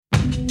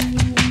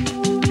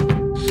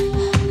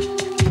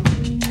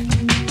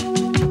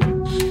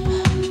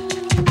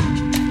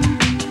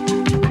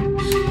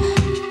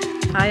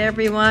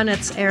everyone.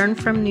 It's Erin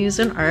from News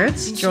and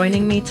Arts.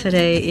 Joining me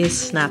today is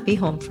Snappy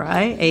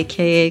Homefry,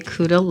 aka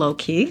Kuda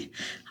Loki.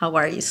 How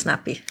are you,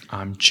 Snappy?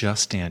 I'm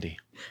just dandy.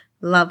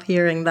 Love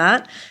hearing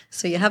that.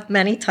 So you have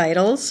many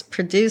titles: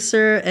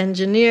 producer,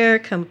 engineer,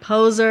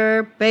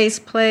 composer, bass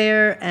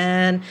player,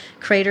 and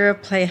creator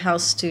of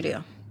Playhouse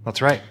Studio.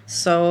 That's right.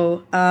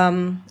 So,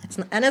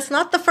 it's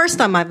not the first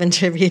time I've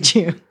interviewed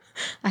you.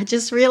 I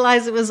just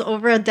realized it was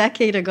over a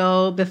decade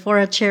ago before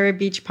a Cherry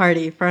Beach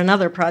party for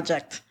another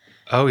project.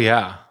 Oh,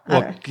 yeah.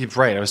 Well, you're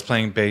right. I was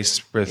playing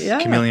bass with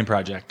Chameleon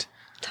Project.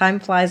 Time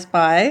flies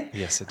by.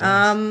 Yes, it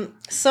does.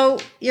 So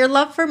your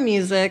love for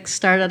music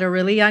started at a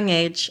really young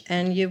age,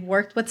 and you've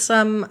worked with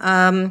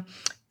some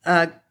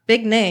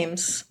big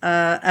names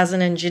as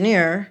an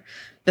engineer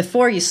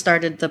before you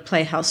started the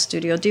Playhouse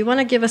Studio. Do you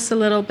want to give us a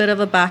little bit of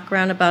a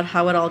background about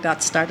how it all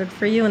got started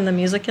for you in the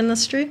music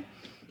industry?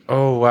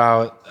 Oh,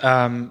 wow.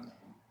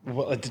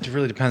 Well, it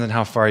really depends on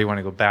how far you want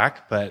to go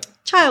back, but...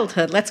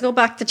 Childhood. Let's go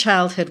back to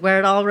childhood, where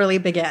it all really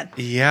began.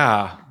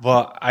 Yeah.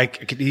 Well, I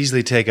could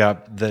easily take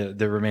up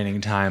the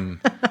remaining time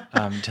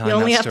telling that story. You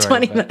only have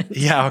 20 minutes.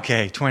 Yeah,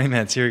 okay. 20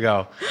 minutes. Here we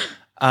go.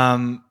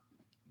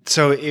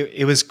 So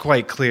it was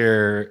quite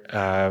clear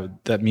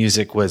that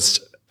music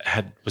was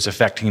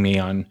affecting me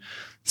on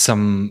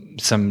some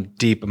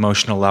deep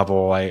emotional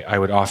level. I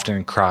would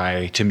often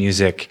cry to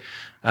music.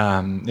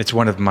 It's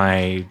one of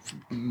my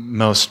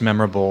most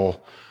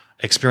memorable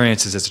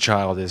experiences as a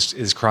child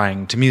is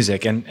crying to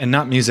music, and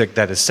not music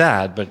that is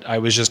sad, but I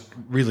was just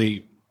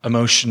really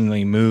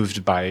emotionally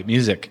moved by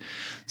music.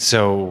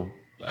 So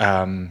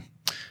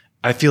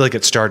I feel like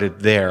it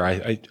started there.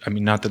 I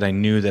mean, not that I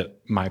knew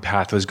that my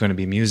path was going to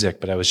be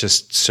music, but I was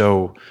just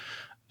so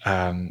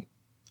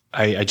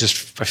I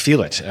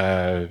feel it,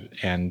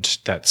 and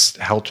that's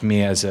helped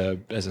me as a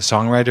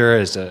songwriter,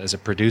 as a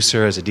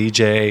producer, as a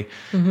DJ,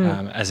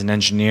 as an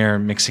engineer,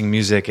 mixing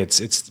music.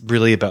 It's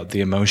really about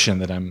the emotion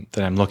that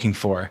I'm looking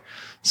for.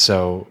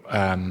 So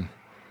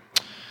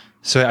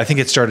I think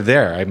it started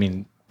there. I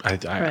mean,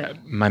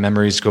 my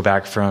memories go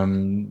back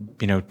from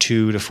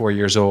 2 to 4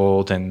 years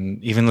old,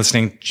 and even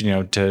listening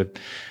to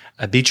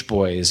Beach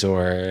Boys,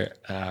 or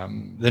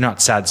they're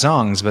not sad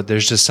songs, but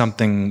there's just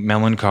something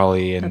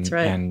melancholy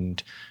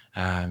and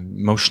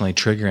emotionally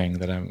triggering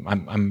that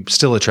I'm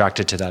still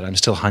attracted to that. I'm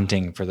still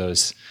hunting for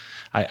those.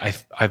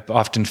 I've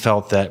often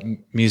felt that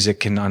music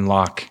can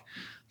unlock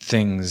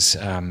things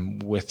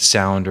with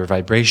sound or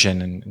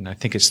vibration, and I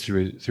think it's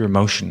through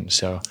emotion.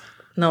 So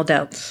no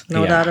doubt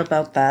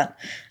about that.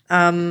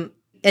 And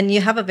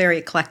you have a very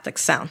eclectic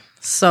sound.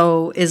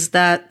 So is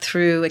that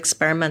through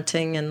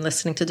experimenting and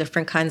listening to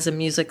different kinds of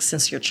music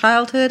since your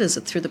childhood? Is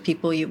it through the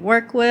people you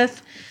work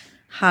with?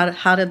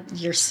 How did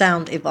your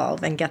sound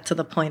evolve and get to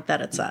the point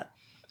that it's at?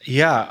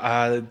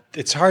 Yeah,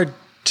 it's hard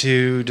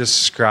to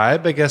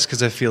describe, I guess,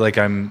 because I feel like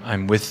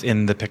I'm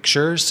within the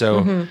picture.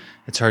 So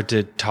it's hard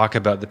to talk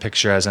about the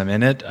picture as I'm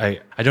in it. I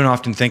don't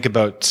often think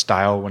about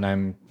style when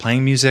I'm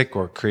playing music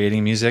or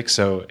creating music.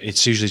 So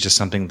it's usually just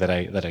something that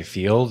I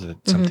feel,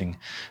 that something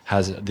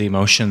has the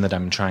emotion that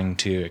I'm trying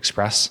to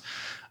express.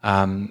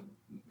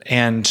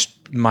 And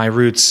my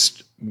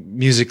roots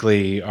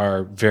musically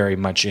are very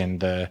much in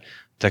the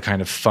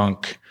kind of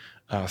funk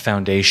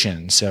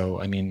foundation. So,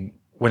 I mean,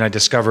 when I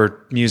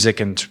discovered music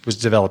and was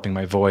developing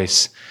my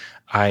voice,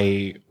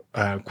 I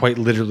quite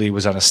literally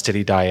was on a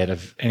steady diet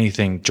of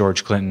anything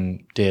George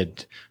Clinton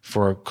did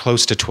for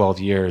close to 12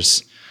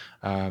 years,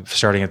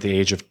 starting at the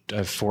age of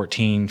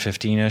 14,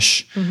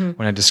 15-ish,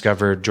 when I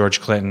discovered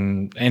George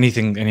Clinton, and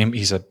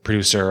he's a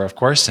producer, of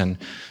course, and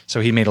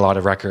so he made a lot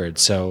of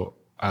records. So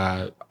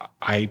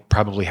I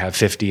probably have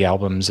 50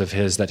 albums of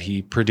his that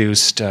he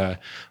produced,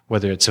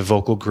 whether it's a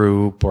vocal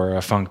group or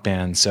a funk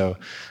band. So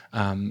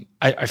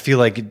I feel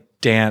like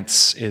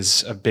dance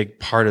is a big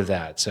part of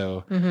that.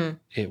 So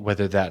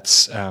whether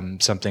that's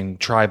something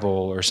tribal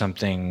or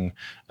something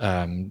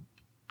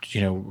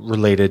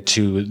related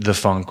to the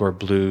funk or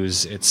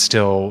blues, it's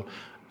still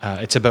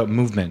it's about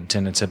movement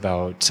and it's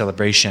about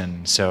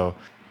celebration. So,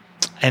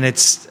 and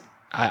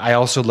I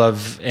also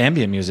love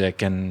ambient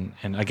music, and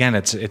again,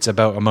 it's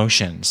about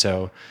emotion.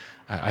 So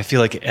I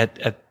feel like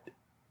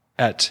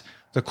at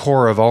the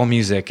core of all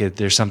music,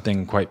 there's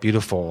something quite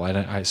beautiful.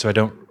 So I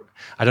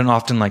don't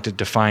often like to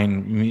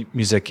define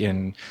music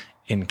in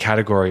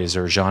categories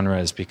or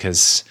genres,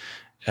 because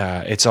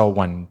it's all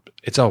one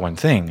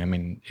thing. I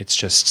mean, it's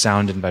just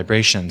sound and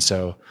vibration.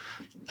 So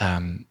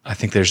I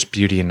think there's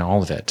beauty in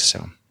all of it.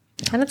 So.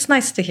 Yeah. And it's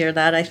nice to hear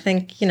that. I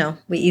think,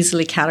 we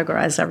easily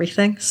categorize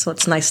everything. So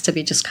it's nice to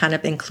be just kind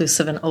of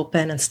inclusive and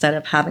open instead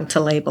of having to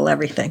label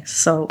everything.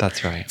 So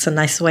that's right. It's a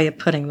nice way of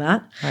putting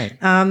that. Right.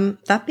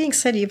 That being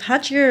said, you've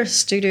had your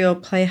studio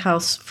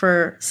Playhouse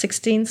for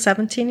 16,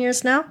 17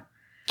 years now?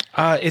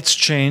 It's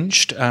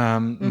changed.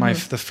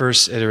 The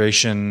first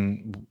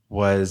iteration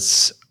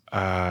was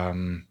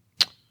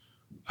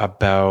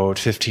about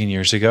 15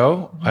 years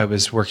ago. I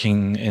was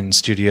working in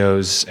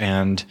studios,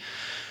 and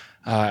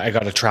I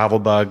got a travel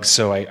bug,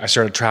 so I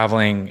started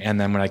traveling, and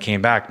then when I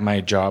came back,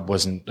 my job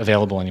wasn't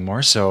available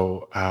anymore.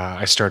 So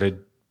I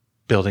started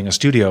building a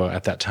studio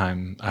at that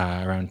time,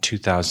 around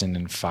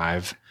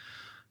 2005.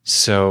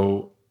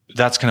 So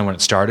that's kind of when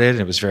it started.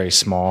 It was very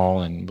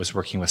small and was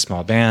working with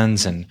small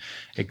bands, and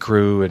it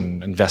grew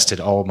and invested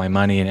all of my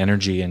money and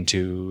energy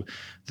into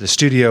the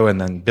studio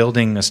and then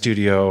building a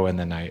studio. And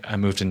then I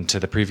moved into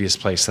the previous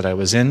place that I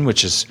was in,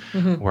 which is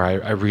where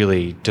I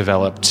really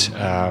developed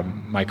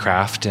my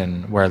craft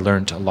and where I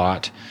learned a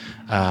lot.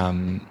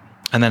 And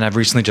then I've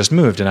recently just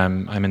moved, and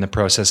I'm in the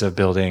process of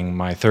building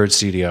my third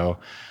studio.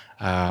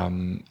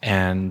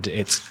 And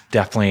it's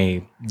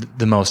definitely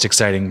the most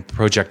exciting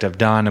project I've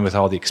done, and with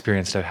all the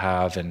experience that I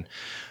have, and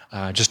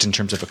just in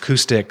terms of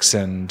acoustics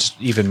and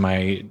even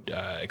my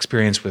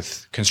experience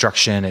with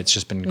construction, it's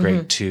just been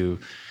great to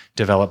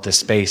develop this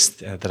space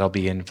that I'll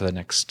be in for the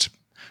next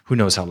who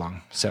knows how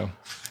long. So.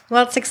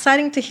 Well, it's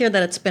exciting to hear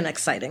that it's been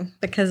exciting,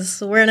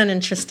 because we're in an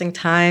interesting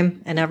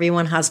time and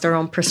everyone has their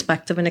own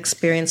perspective and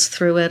experience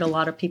through it. A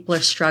lot of people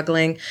are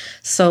struggling.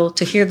 So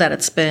to hear that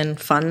it's been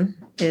fun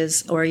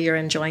or you're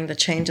enjoying the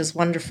change is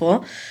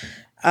wonderful.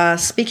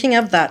 Speaking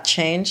of that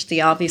change,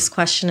 the obvious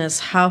question is,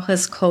 how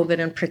has COVID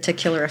in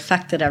particular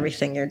affected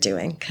everything you're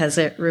doing? Because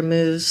it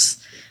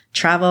removes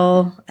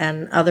travel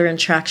and other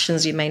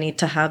interactions you may need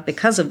to have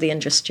because of the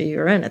industry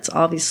you're in. It's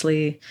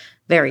obviously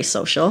very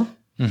social.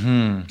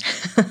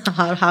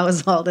 How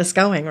is all this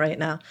going right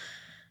now?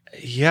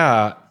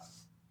 Yeah.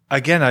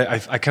 Again,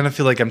 I kind of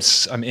feel like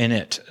I'm in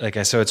it.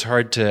 So it's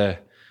hard to,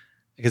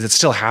 because it's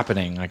still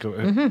happening.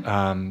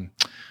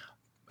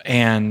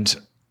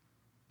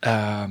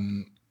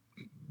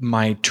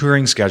 My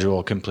touring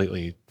schedule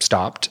completely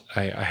stopped.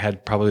 I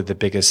had probably the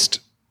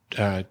biggest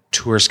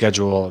tour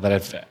schedule that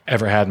I've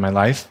ever had in my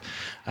life.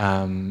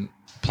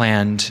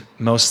 Planned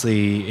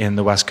mostly in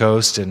the West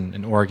Coast and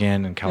in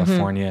Oregon and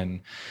California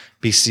and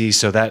BC.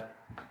 So that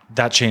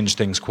changed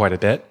things quite a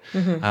bit.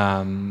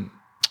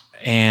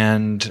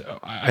 And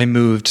I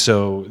moved,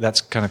 so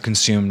that's kind of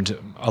consumed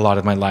a lot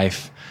of my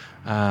life.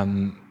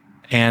 And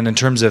in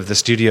terms of the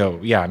studio,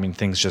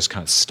 things just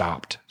kind of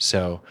stopped.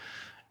 So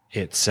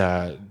it's,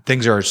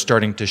 things are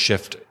starting to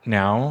shift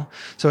now.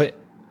 So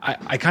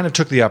I kind of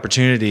took the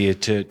opportunity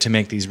to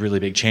make these really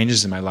big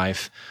changes in my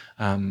life.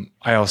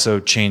 I also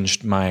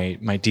changed my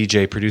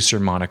DJ producer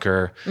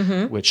moniker,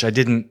 which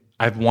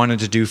I've wanted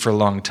to do for a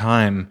long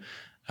time,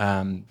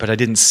 but I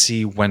didn't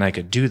see when I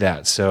could do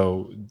that.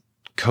 So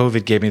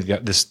COVID gave me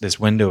this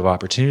window of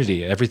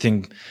opportunity.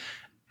 Everything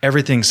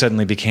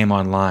suddenly became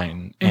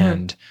online,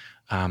 and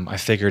I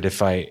figured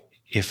if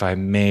I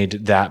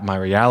made that my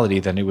reality,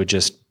 then it would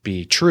just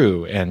be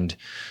true. And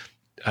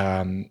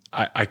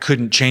I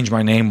couldn't change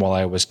my name while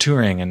I was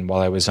touring and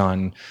while I was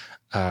on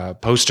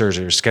posters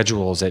or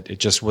schedules. It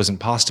just wasn't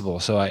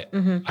possible. So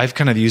I've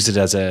kind of used it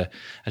as a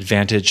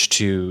advantage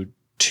to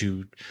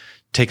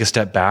take a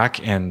step back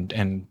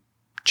and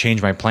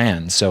change my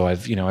plans. So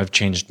I've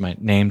changed my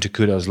name to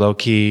Kudos Low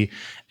Key,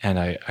 and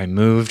I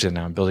moved, and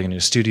now I'm building a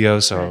new studio.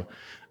 So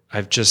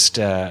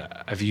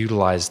I've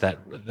utilized that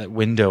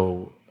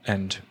window,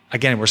 and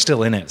again, we're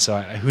still in it.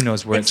 So who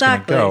knows where it's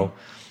going to go.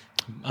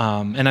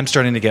 And I'm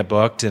starting to get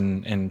booked,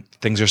 and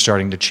things are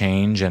starting to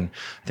change, and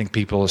I think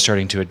people are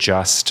starting to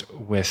adjust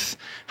with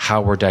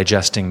how we're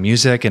digesting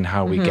music and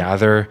how we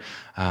gather.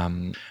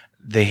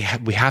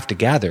 We have to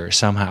gather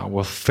somehow.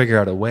 We'll figure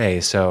out a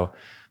way. So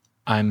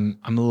I'm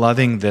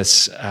loving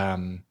this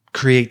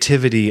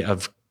creativity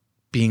of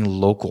being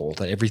local,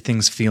 that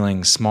everything's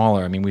feeling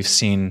smaller. I mean, we've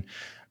seen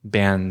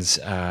bands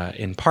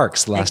in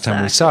parks. The last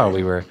time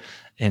we were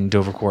in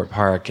Dovercourt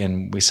Park,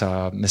 and we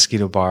saw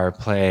Mosquito Bar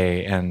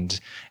play. And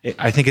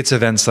I think it's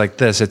events like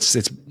this. It's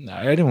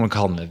I don't want to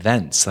call them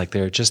events. Like,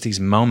 they're just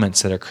these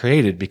moments that are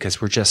created because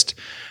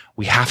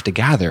we have to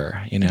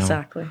gather,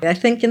 Exactly. I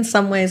think in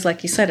some ways,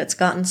 like you said, it's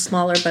gotten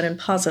smaller, but in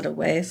positive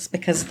ways,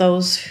 because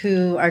those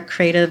who are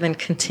creative and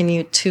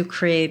continue to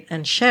create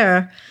and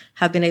share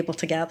have been able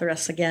to gather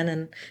us again.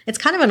 And it's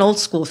kind of an old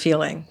school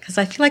feeling, because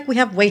I feel like we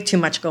have way too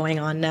much going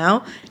on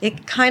now.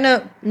 It kind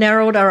of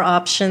narrowed our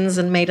options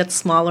and made it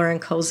smaller and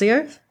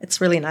cozier.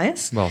 It's really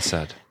nice. Well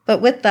said.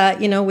 But with that,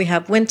 we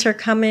have winter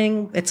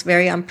coming. It's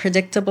very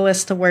unpredictable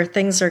as to where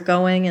things are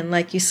going. And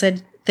like you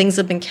said, things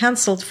have been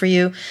canceled for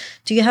you.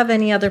 Do you have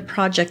any other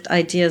project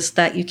ideas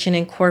that you can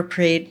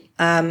incorporate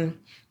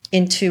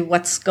into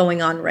what's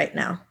going on right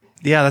now?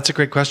 Yeah, that's a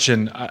great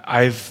question.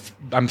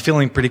 I'm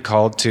feeling pretty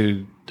called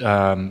to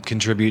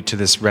contribute to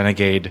this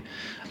Renegade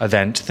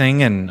event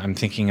thing, and I'm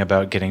thinking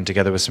about getting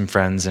together with some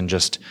friends and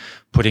just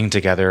putting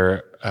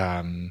together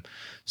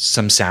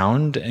some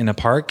sound in a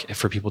park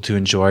for people to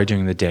enjoy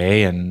during the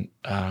day. And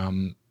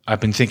I've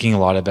been thinking a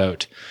lot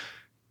about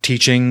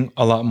teaching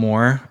a lot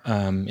more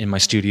in my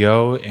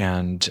studio,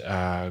 and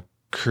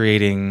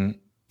creating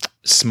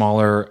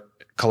smaller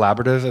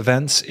collaborative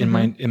events in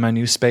my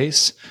new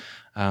space.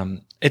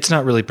 It's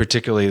not really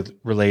particularly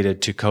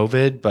related to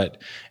COVID,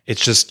 but it's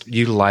just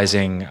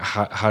utilizing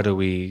how do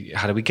we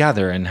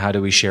gather, and how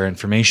do we share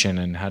information,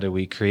 and how do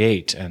we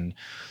create. And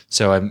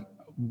so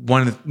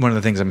one of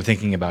the things I'm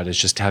thinking about is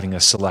just having a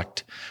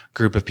select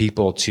group of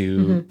people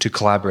to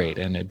collaborate,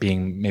 and it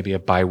being maybe a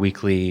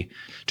bi-weekly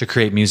to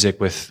create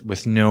music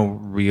with no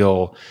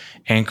real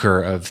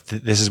anchor of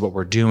this is what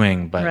we're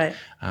doing, but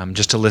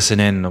just to listen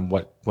in on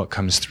what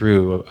comes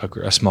through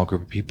a small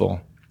group of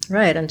people.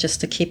 Right, and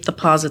just to keep the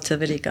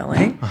positivity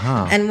going.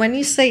 And when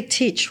you say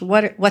teach,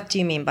 what do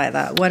you mean by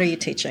that? What are you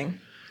teaching?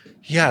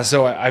 Yeah,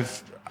 so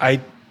I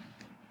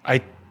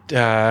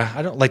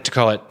don't like to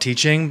call it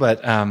teaching,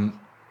 but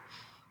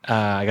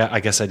I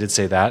guess I did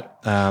say that.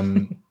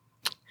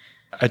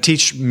 I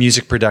teach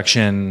music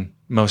production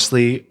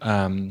mostly,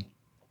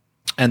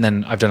 and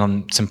then I've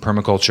done some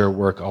permaculture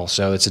work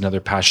also. It's another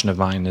passion of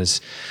mine,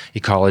 is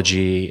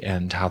ecology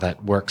and how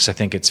that works. I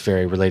think it's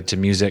very related to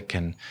music,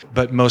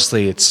 but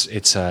mostly it's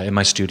in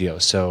my studio.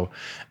 So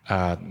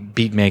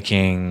beat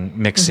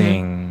making,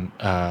 mixing,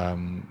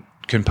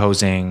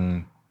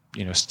 composing,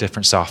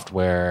 different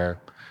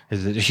software.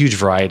 There's a huge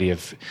variety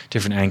of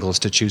different angles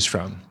to choose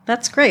from.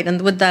 That's great.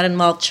 And would that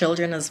involve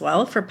children as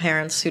well, for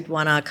parents who'd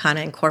want to kind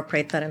of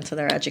incorporate that into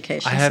their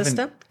education system?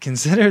 I haven't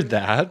considered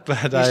that,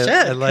 but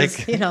I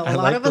like, a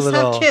lot of us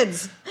have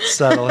kids.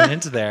 Subtle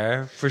hint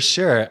there, for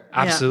sure.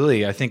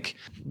 Absolutely. Yeah. I think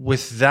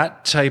with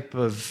that type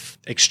of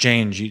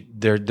exchange,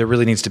 there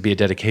really needs to be a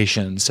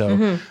dedication.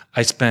 So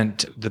I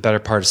spent the better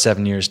part of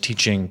 7 years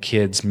teaching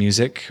kids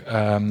music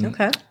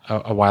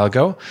a while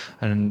ago,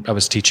 and I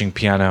was teaching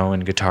piano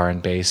and guitar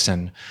and bass,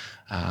 and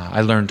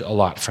I learned a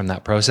lot from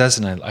that process,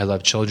 and I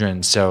love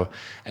children. So,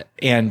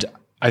 and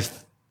I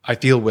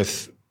feel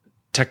with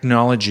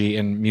technology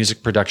and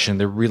music production,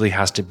 there really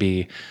has to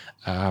be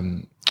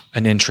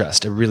an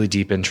interest, a really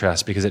deep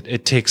interest, because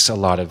it takes a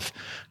lot of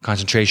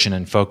concentration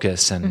and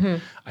focus.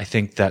 And I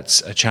think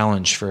that's a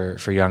challenge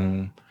for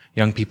young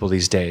people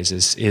these days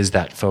is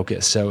that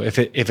focus. So if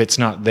it's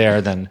not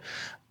there, then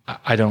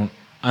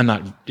I'm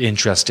not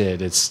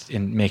interested. It's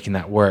in making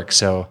that work.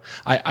 So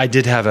I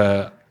did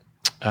have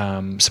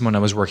someone I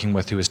was working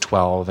with who was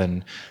 12,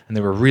 and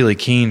they were really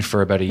keen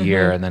for about a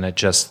year, and then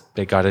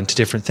they got into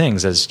different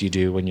things, as you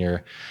do when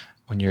you're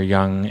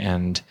young,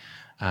 and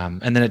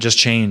then it just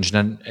changed.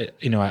 And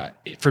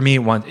for me,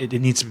 there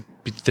needs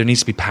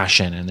to be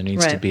passion, and there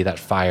needs to be that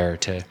fire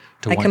to want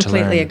to learn. I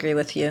completely agree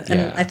with you,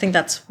 and I think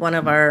that's one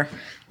of our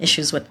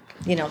issues with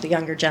the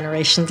younger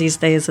generation these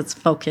days. It's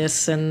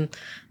focus and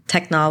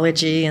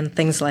technology and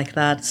things like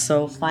that.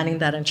 So finding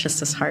that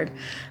interest is hard.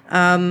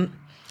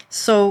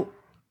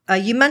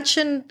 You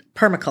mentioned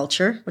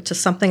permaculture, which is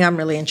something I'm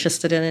really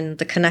interested in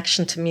the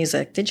connection to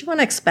music. Did you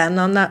want to expand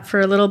on that for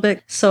a little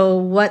bit? So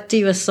what do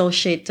you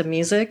associate to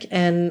music,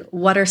 and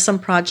what are some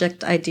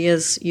project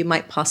ideas you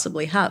might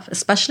possibly have,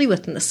 especially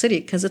within the city?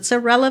 Because it's a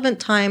relevant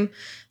time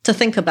to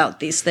think about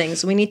these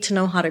things. We need to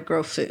know how to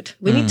grow food.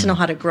 We need to know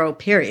how to grow,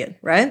 period,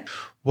 right?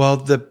 Well,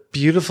 the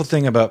beautiful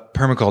thing about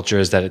permaculture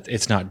is that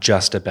it's not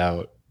just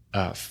about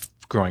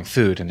growing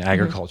food and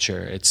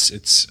agriculture.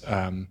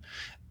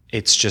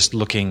 It's just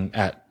looking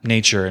at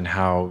nature and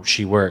how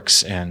she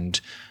works,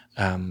 and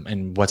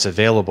what's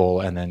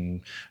available, and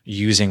then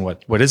using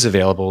what is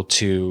available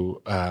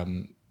to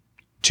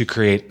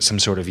create some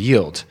sort of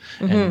yield.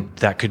 And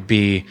that could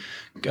be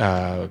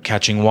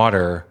catching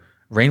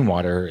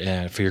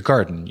rainwater for your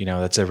garden.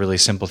 That's a really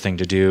simple thing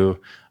to do.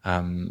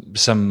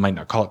 Some might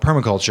not call it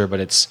permaculture, but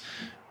it's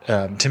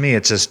to me,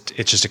 it's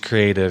just a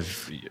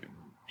creative,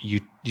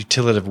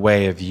 utilitive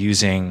way of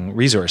using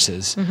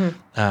resources.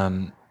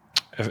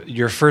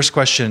 Your first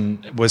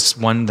question was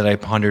one that I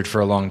pondered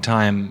for a long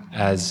time,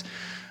 as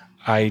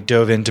I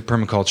dove into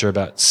permaculture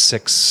about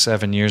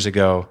 6-7 years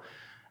ago,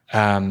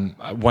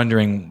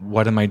 wondering,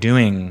 what am I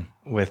doing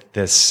with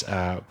this,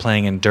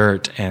 playing in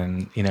dirt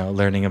and,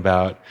 learning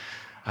about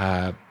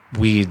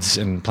weeds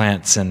and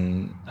plants.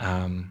 And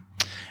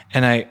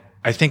I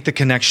think the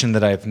connection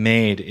that I've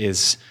made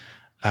is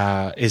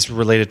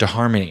related to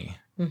harmony.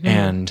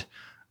 And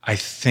I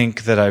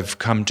think that I've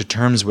come to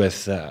terms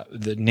with that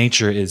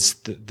nature is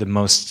the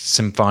most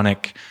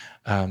symphonic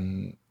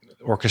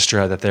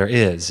orchestra that there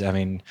is. I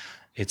mean,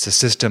 it's a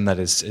system that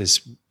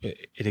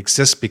it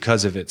exists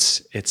because of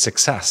its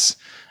success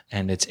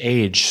and its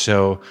age.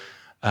 So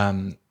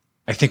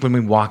I think when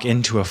we walk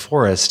into a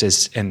forest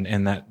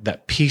and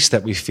that peace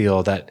that we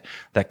feel, that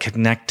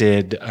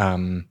connected,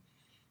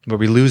 where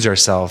we lose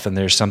ourselves, and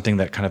there's something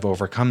that kind of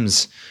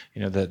overcomes,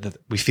 that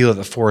we feel that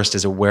the forest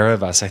is aware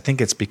of us. I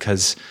think it's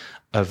because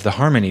of the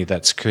harmony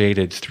that's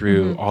created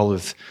through all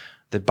of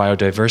the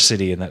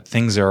biodiversity, and that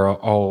things are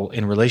all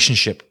in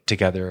relationship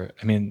together.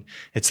 I mean,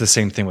 it's the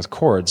same thing with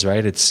chords,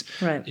 right?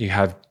 You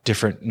have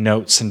different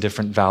notes and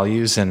different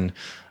values and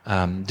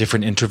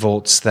different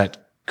intervals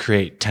that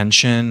create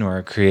tension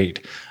or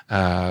create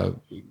a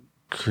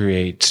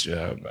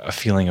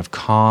feeling of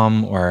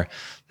calm, or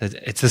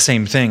it's the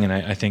same thing. And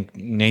I think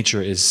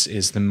nature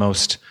is the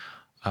most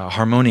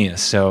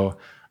harmonious. So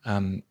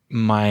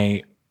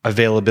my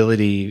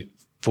availability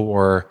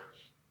for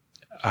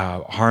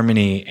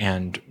harmony,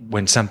 and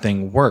when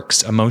something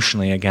works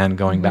emotionally, again,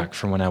 going back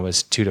from when I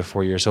was 2 to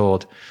 4 years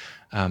old,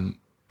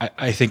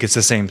 I think it's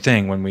the same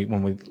thing. When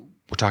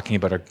we we're talking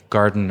about a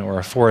garden or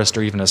a forest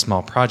or even a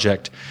small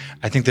project,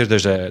 I think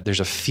there's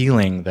a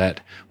feeling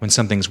that when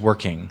something's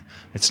working,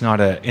 it's not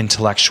an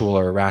intellectual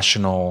or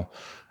rational.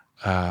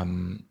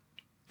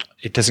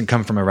 It doesn't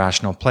come from a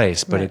rational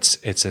place, but Right.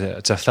 it's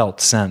a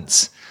felt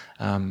sense,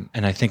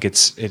 and I think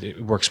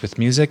it works with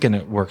music and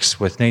it works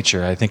with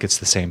nature. I think it's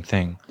the same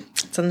thing.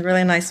 It's a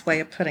really nice way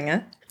of putting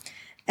it.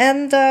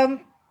 And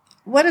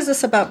what is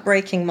this about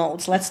breaking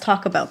molds? Let's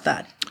talk about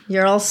that.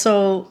 You're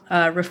also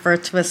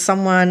referred to as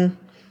someone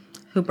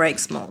who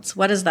breaks molds.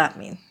 What does that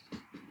mean?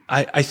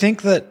 I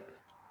think that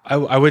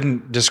I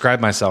wouldn't describe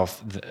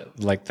myself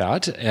like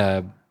that.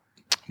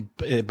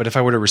 But if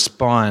I were to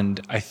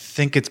respond, I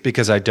think it's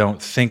because I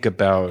don't think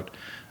about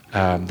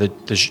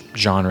the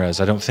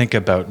genres. I don't think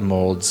about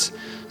molds,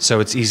 so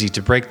it's easy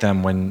to break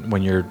them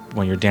when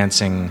you're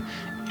dancing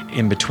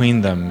in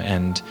between them.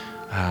 And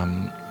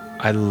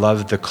I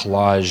love the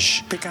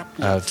collage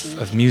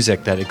of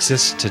music that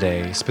exists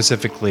today,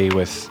 specifically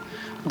with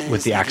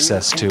the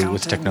access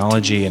with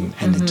technology and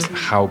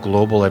how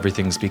global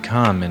everything's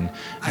become,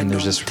 and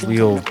there's this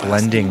real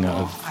blending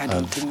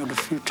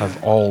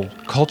of all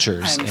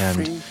cultures,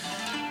 and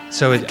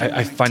so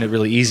I find it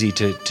really easy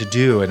to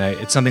do, and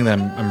it's something that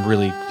I'm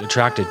really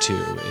attracted to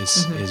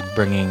is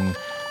bringing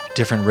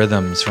different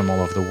rhythms from all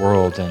over the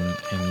world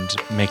and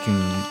making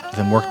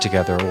them work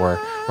together or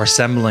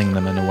assembling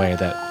them in a way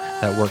that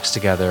works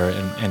together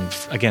and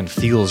again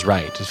feels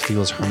right. It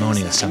feels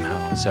harmonious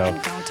somehow. So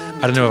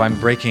I don't know if I'm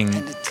breaking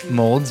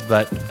molds,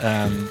 but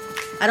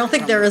I don't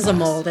think there is a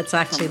mold. It's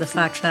actually the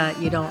fact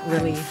that you don't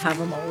really have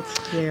a mold.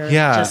 You're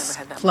just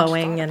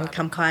flowing and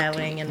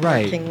compiling and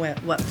working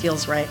with what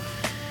feels right.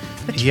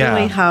 It's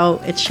really how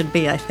it should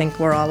be. I think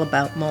we're all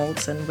about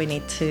molds, and we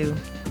need to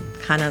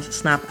kind of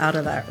snap out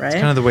of that, right?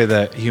 It's kind of the way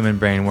the human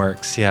brain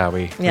works. Yeah,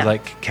 we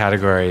like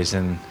categories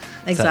and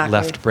that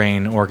left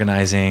brain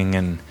organizing,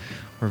 and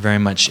we're very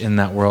much in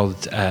that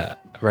world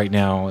right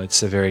now.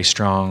 It's a very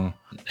strong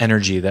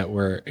energy that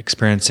we're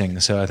experiencing.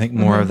 So I think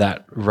more of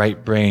that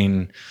right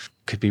brain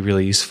could be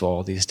really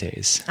useful these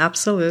days.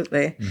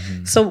 Absolutely.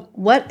 So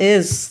what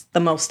is the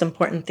most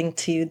important thing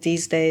to you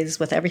these days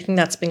with everything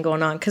that's been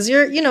going on? Because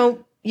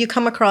you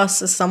come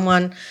across as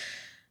someone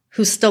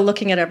who's still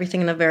looking at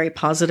everything in a very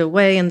positive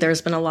way, and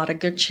there's been a lot of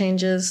good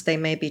changes. They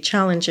may be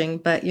challenging,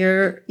 but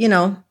you're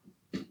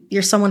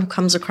someone who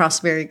comes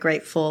across very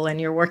grateful, and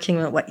you're working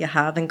with what you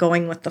have and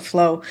going with the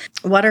flow.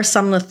 What are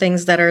some of the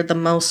things that are the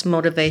most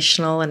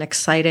motivational and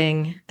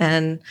exciting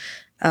and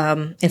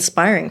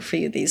inspiring for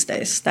you these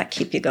days that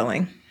keep you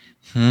going?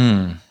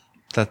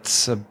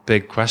 That's a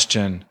big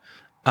question.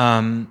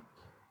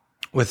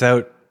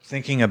 Without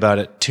thinking about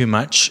it too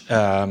much,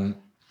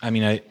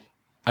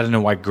 I don't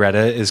know why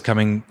Greta is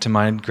coming to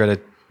mind.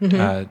 Greta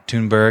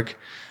Thunberg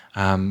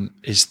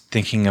is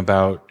thinking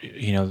about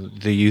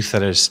the youth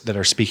that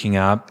are speaking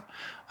up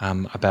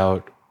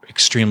about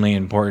extremely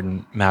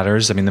important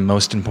matters. I mean, the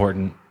most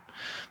important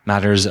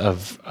matters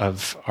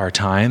of our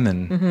time,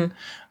 and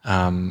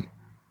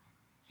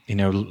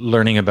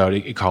learning about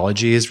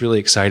ecology is really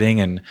exciting.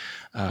 And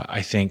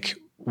I think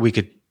we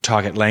could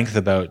talk at length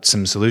about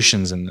some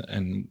solutions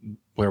and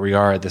where we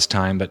are at this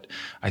time. But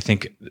I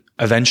think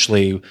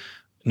eventually,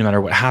 no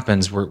matter what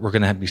happens, we're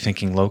going to be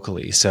thinking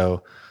locally.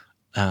 So,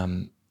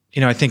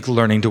 I think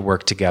learning to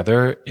work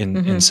together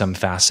in some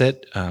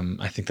facet,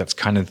 I think that's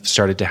kind of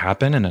started to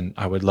happen, and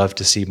I would love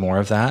to see more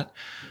of that,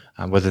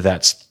 whether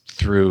that's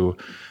through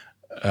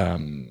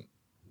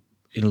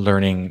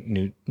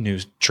learning new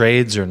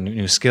trades or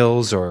new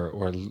skills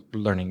or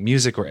learning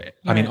music, or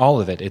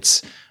all of it.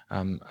 It's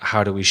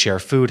how do we share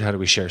food? How do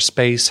we share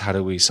space? How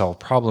do we solve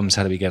problems?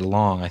 How do we get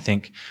along? I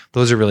think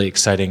those are really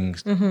exciting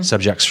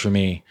subjects for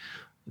me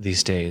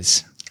these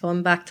days.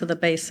 Going back to the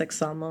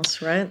basics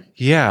almost, right?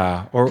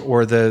 Yeah.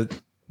 Or the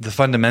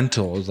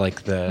fundamentals,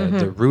 like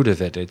the root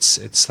of it.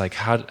 It's like,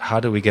 how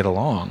do we get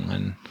along?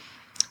 And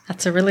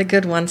that's a really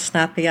good one,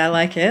 Snappy. I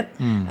like it.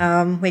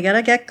 We got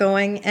to get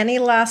going. Any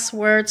last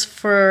words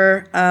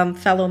for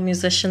fellow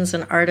musicians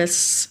and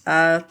artists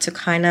to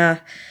kind of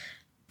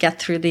get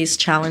through these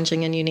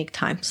challenging and unique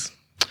times?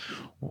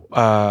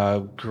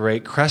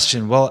 Great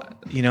question. Well,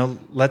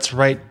 let's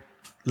write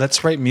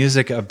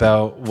music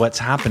about what's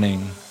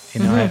happening.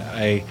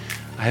 I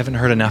haven't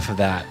heard enough of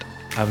that.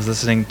 I was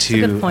listening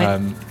to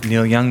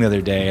Neil Young the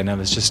other day, and I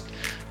was just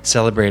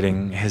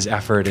celebrating his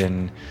effort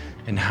and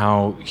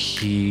how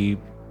he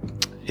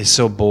is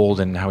so bold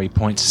and how he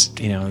points,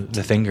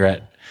 the finger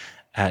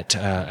at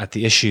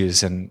the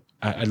issues. And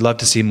I'd love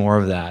to see more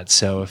of that.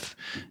 So if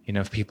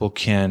people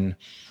can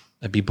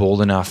be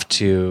bold enough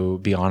to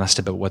be honest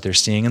about what they're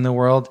seeing in the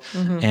world,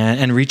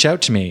 and reach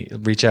out to me,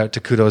 reach out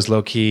to Kudos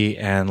Low Key,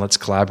 and let's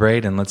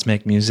collaborate and let's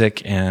make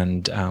music,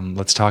 and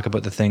let's talk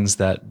about the things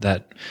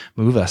that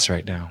move us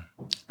right now.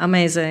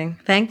 Amazing.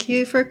 Thank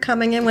you for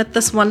coming in with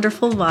this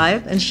wonderful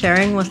vibe and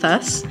sharing with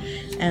us.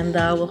 And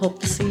we'll hope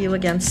to see you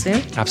again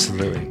soon.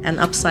 Absolutely. And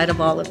upside of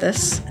all of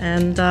this.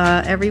 And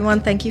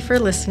everyone, thank you for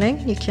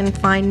listening. You can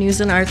find News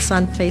and Arts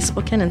on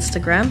Facebook and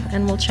Instagram,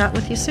 and we'll chat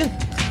with you soon.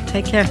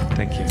 Take care.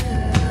 Thank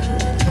you.